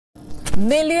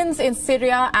Millions in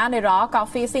Syria and Iraq are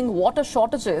facing water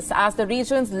shortages as the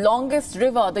region's longest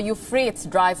river, the Euphrates,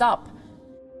 dries up.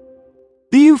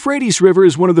 The Euphrates River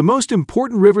is one of the most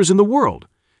important rivers in the world,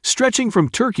 stretching from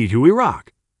Turkey to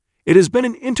Iraq. It has been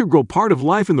an integral part of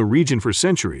life in the region for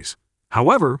centuries.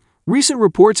 However, recent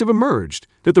reports have emerged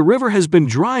that the river has been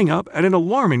drying up at an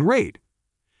alarming rate.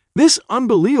 This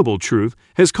unbelievable truth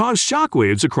has caused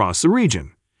shockwaves across the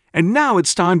region, and now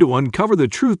it's time to uncover the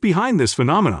truth behind this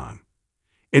phenomenon.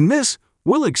 In this,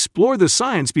 we'll explore the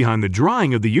science behind the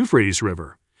drying of the Euphrates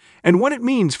River and what it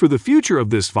means for the future of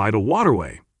this vital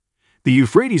waterway. The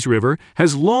Euphrates River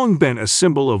has long been a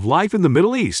symbol of life in the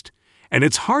Middle East, and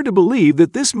it's hard to believe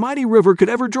that this mighty river could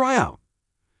ever dry out.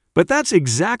 But that's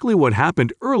exactly what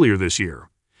happened earlier this year.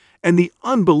 And the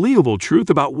unbelievable truth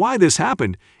about why this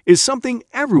happened is something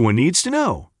everyone needs to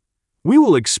know. We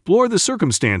will explore the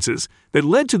circumstances that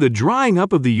led to the drying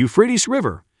up of the Euphrates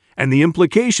River and the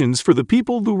implications for the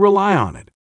people who rely on it.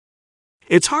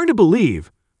 It's hard to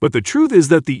believe, but the truth is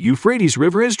that the Euphrates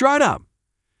River has dried up.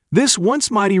 This once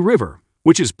mighty river,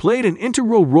 which has played an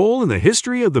integral role in the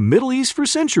history of the Middle East for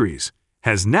centuries,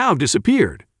 has now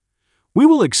disappeared. We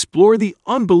will explore the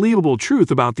unbelievable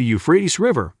truth about the Euphrates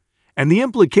River and the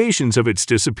implications of its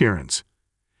disappearance.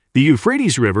 The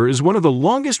Euphrates River is one of the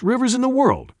longest rivers in the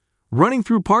world, running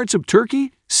through parts of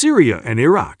Turkey, Syria, and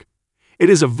Iraq. It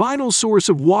is a vital source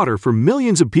of water for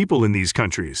millions of people in these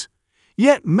countries.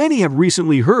 Yet many have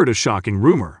recently heard a shocking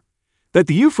rumor that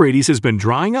the Euphrates has been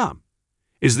drying up.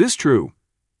 Is this true?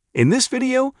 In this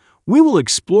video, we will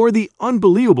explore the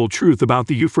unbelievable truth about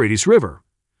the Euphrates River,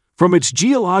 from its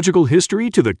geological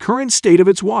history to the current state of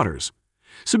its waters.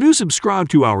 So do subscribe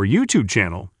to our YouTube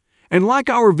channel and like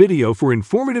our video for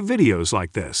informative videos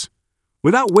like this.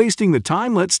 Without wasting the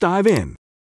time, let's dive in.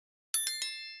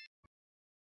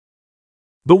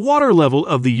 The water level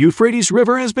of the Euphrates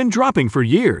River has been dropping for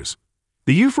years.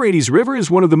 The Euphrates River is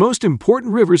one of the most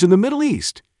important rivers in the Middle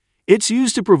East. It's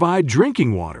used to provide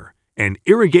drinking water and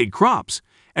irrigate crops,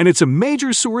 and it's a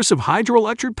major source of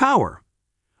hydroelectric power.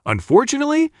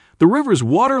 Unfortunately, the river's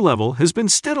water level has been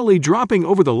steadily dropping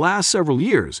over the last several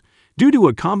years due to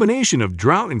a combination of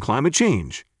drought and climate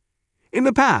change. In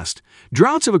the past,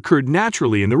 droughts have occurred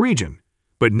naturally in the region,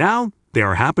 but now they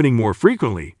are happening more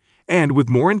frequently and with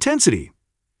more intensity.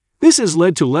 This has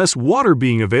led to less water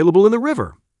being available in the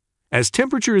river. As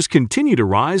temperatures continue to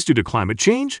rise due to climate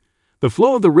change, the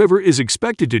flow of the river is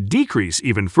expected to decrease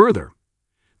even further.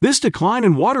 This decline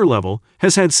in water level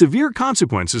has had severe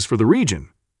consequences for the region.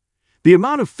 The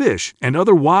amount of fish and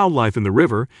other wildlife in the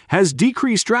river has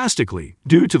decreased drastically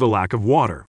due to the lack of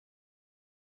water.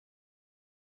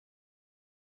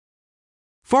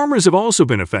 Farmers have also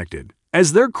been affected,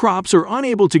 as their crops are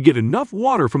unable to get enough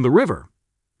water from the river.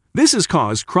 This has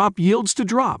caused crop yields to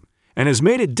drop and has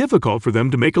made it difficult for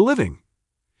them to make a living.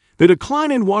 The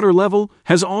decline in water level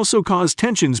has also caused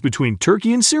tensions between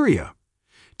Turkey and Syria.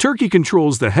 Turkey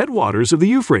controls the headwaters of the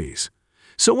Euphrates,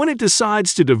 so when it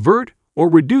decides to divert or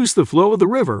reduce the flow of the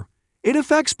river, it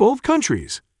affects both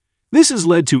countries. This has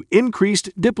led to increased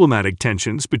diplomatic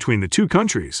tensions between the two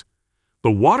countries.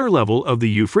 The water level of the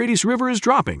Euphrates River is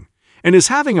dropping and is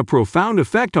having a profound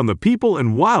effect on the people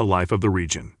and wildlife of the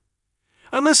region.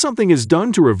 Unless something is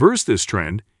done to reverse this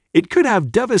trend, it could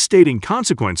have devastating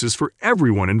consequences for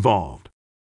everyone involved.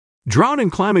 Drought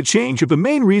and climate change are the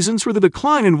main reasons for the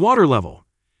decline in water level.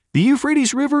 The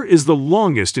Euphrates River is the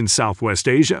longest in Southwest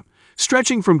Asia,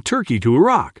 stretching from Turkey to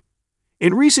Iraq.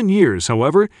 In recent years,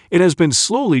 however, it has been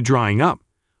slowly drying up,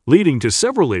 leading to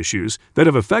several issues that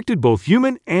have affected both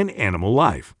human and animal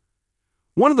life.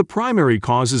 One of the primary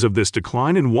causes of this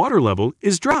decline in water level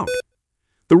is drought.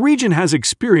 The region has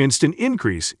experienced an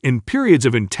increase in periods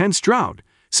of intense drought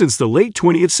since the late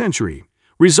 20th century,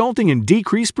 resulting in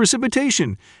decreased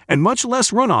precipitation and much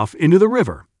less runoff into the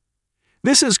river.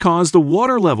 This has caused the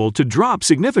water level to drop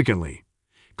significantly.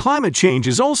 Climate change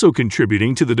is also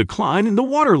contributing to the decline in the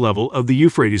water level of the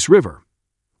Euphrates River.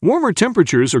 Warmer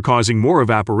temperatures are causing more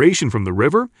evaporation from the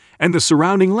river and the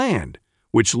surrounding land,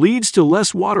 which leads to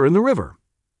less water in the river.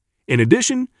 In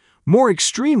addition, more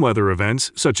extreme weather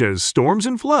events, such as storms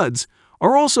and floods,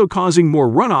 are also causing more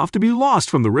runoff to be lost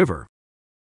from the river.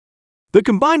 The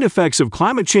combined effects of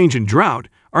climate change and drought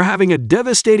are having a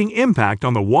devastating impact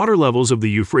on the water levels of the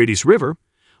Euphrates River,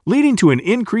 leading to an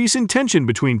increase in tension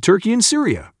between Turkey and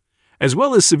Syria, as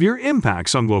well as severe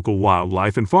impacts on local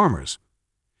wildlife and farmers.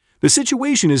 The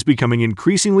situation is becoming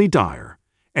increasingly dire,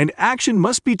 and action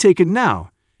must be taken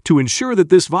now to ensure that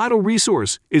this vital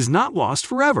resource is not lost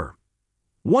forever.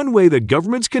 One way that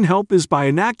governments can help is by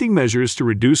enacting measures to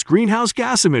reduce greenhouse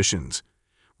gas emissions.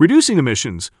 Reducing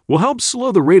emissions will help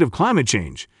slow the rate of climate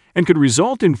change and could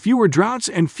result in fewer droughts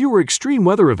and fewer extreme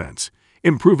weather events,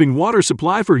 improving water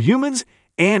supply for humans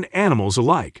and animals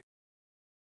alike.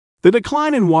 The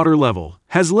decline in water level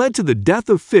has led to the death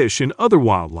of fish and other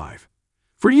wildlife.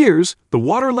 For years, the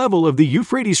water level of the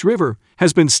Euphrates River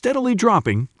has been steadily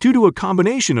dropping due to a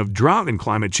combination of drought and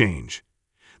climate change.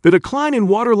 The decline in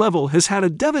water level has had a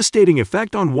devastating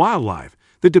effect on wildlife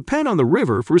that depend on the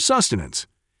river for sustenance.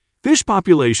 Fish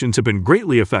populations have been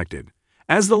greatly affected,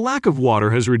 as the lack of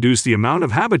water has reduced the amount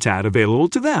of habitat available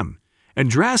to them and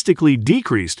drastically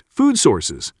decreased food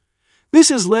sources. This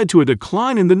has led to a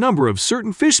decline in the number of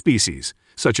certain fish species,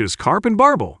 such as carp and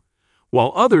barbel,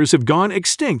 while others have gone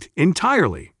extinct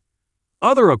entirely.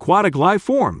 Other aquatic life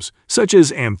forms, such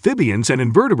as amphibians and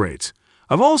invertebrates,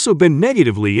 have also been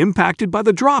negatively impacted by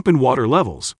the drop in water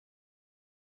levels.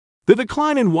 The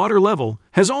decline in water level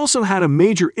has also had a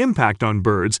major impact on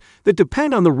birds that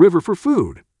depend on the river for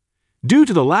food. Due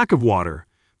to the lack of water,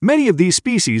 many of these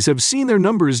species have seen their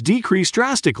numbers decrease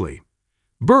drastically.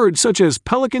 Birds such as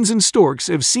pelicans and storks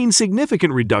have seen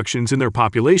significant reductions in their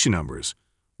population numbers,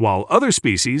 while other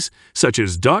species, such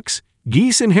as ducks,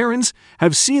 geese, and herons,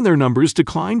 have seen their numbers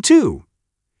decline too.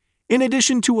 In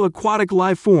addition to aquatic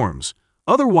life forms,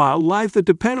 other wildlife that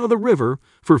depend on the river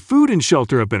for food and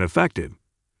shelter have been affected.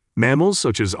 Mammals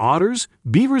such as otters,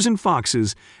 beavers, and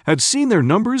foxes have seen their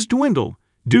numbers dwindle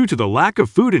due to the lack of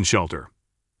food and shelter.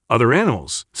 Other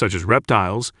animals, such as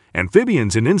reptiles,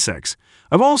 amphibians, and insects,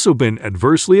 have also been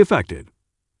adversely affected.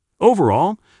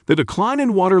 Overall, the decline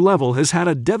in water level has had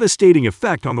a devastating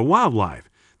effect on the wildlife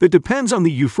that depends on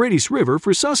the Euphrates River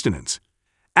for sustenance.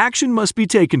 Action must be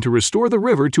taken to restore the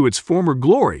river to its former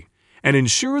glory and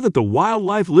ensure that the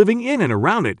wildlife living in and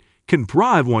around it can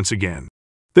thrive once again.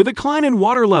 The decline in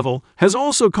water level has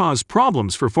also caused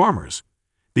problems for farmers.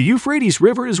 The Euphrates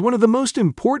River is one of the most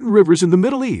important rivers in the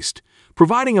Middle East,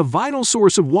 providing a vital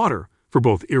source of water for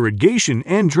both irrigation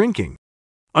and drinking.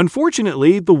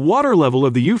 Unfortunately, the water level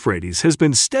of the Euphrates has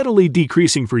been steadily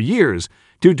decreasing for years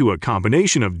due to a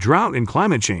combination of drought and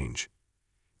climate change.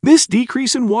 This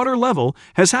decrease in water level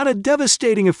has had a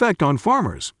devastating effect on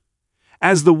farmers.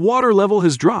 As the water level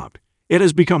has dropped, it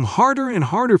has become harder and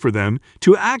harder for them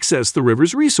to access the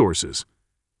river's resources.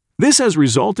 This has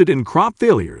resulted in crop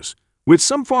failures, with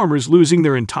some farmers losing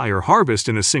their entire harvest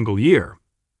in a single year.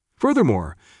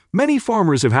 Furthermore, many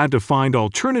farmers have had to find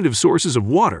alternative sources of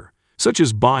water, such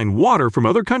as buying water from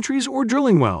other countries or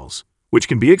drilling wells, which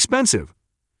can be expensive.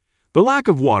 The lack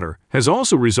of water has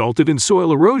also resulted in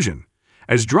soil erosion,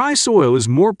 as dry soil is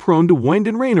more prone to wind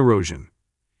and rain erosion.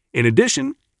 In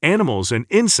addition, animals and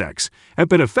insects have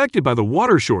been affected by the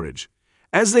water shortage,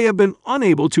 as they have been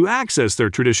unable to access their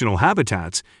traditional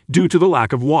habitats due to the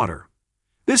lack of water.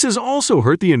 This has also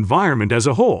hurt the environment as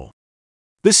a whole.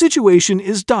 The situation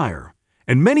is dire,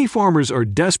 and many farmers are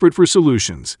desperate for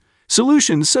solutions.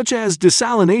 Solutions such as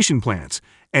desalination plants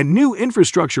and new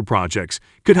infrastructure projects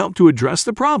could help to address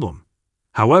the problem.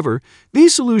 However,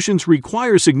 these solutions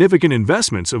require significant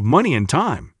investments of money and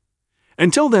time.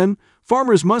 Until then,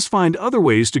 farmers must find other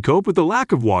ways to cope with the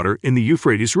lack of water in the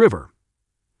Euphrates River.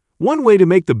 One way to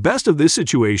make the best of this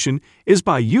situation is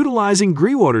by utilizing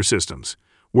greywater systems,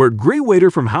 where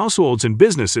greywater from households and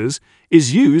businesses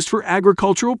is used for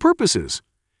agricultural purposes.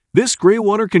 This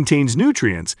greywater contains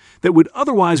nutrients that would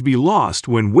otherwise be lost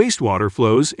when wastewater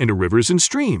flows into rivers and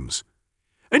streams.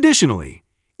 Additionally,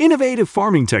 innovative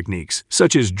farming techniques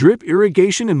such as drip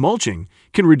irrigation and mulching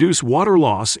can reduce water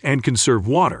loss and conserve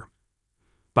water.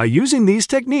 By using these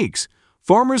techniques,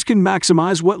 farmers can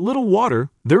maximize what little water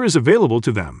there is available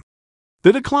to them.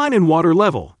 The decline in water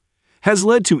level has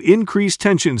led to increased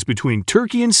tensions between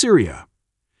Turkey and Syria.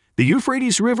 The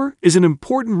Euphrates River is an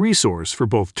important resource for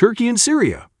both Turkey and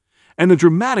Syria, and the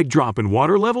dramatic drop in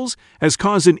water levels has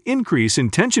caused an increase in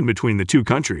tension between the two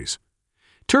countries.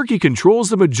 Turkey controls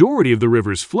the majority of the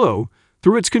river's flow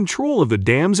through its control of the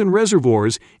dams and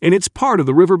reservoirs in its part of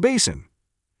the river basin.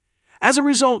 As a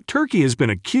result, Turkey has been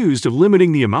accused of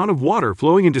limiting the amount of water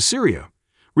flowing into Syria,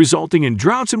 resulting in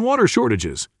droughts and water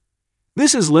shortages.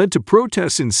 This has led to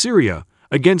protests in Syria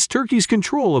against Turkey's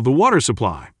control of the water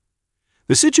supply.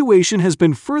 The situation has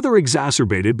been further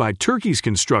exacerbated by Turkey's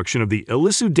construction of the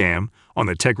Ilisu Dam on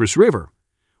the Tigris River,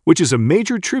 which is a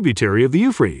major tributary of the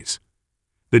Euphrates.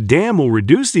 The dam will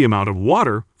reduce the amount of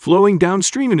water flowing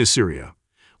downstream into Syria,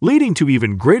 leading to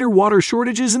even greater water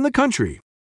shortages in the country.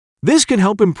 This can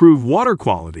help improve water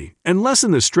quality and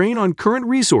lessen the strain on current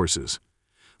resources.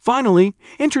 Finally,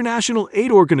 international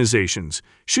aid organizations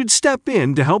should step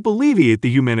in to help alleviate the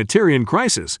humanitarian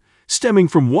crisis stemming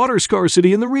from water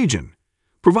scarcity in the region,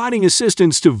 providing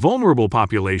assistance to vulnerable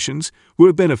populations who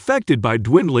have been affected by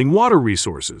dwindling water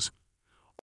resources.